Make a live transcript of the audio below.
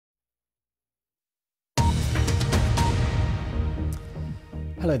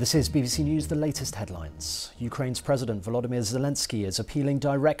Hello, this is BBC News, the latest headlines. Ukraine's President Volodymyr Zelensky is appealing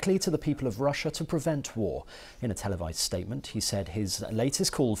directly to the people of Russia to prevent war. In a televised statement, he said his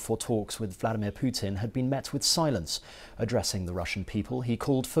latest call for talks with Vladimir Putin had been met with silence. Addressing the Russian people, he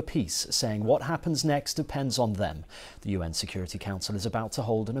called for peace, saying what happens next depends on them. The UN Security Council is about to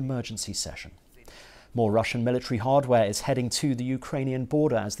hold an emergency session. More Russian military hardware is heading to the Ukrainian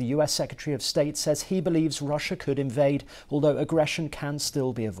border as the US Secretary of State says he believes Russia could invade, although aggression can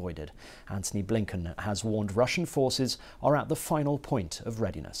still be avoided. Antony Blinken has warned Russian forces are at the final point of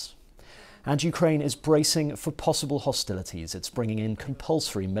readiness. And Ukraine is bracing for possible hostilities. It's bringing in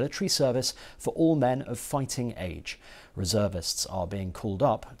compulsory military service for all men of fighting age. Reservists are being called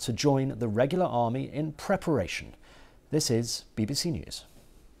up to join the regular army in preparation. This is BBC News.